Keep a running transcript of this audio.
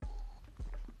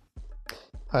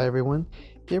Hi everyone,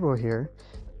 Gabriel here,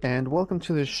 and welcome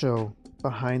to the show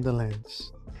Behind the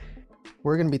Lens.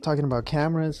 We're going to be talking about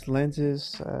cameras,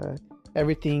 lenses,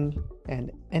 everything and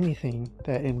anything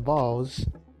that involves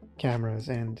cameras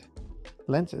and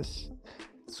lenses.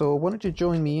 So, why don't you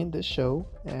join me in this show?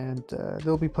 And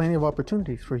there'll be plenty of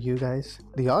opportunities for you guys,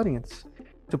 the audience,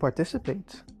 to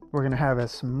participate. We're going to have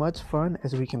as much fun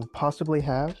as we can possibly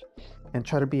have and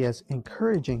try to be as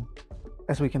encouraging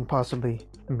as we can possibly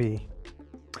be.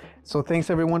 So thanks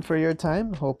everyone for your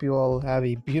time. Hope you all have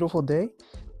a beautiful day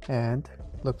and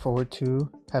look forward to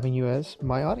having you as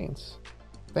my audience.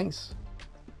 Thanks.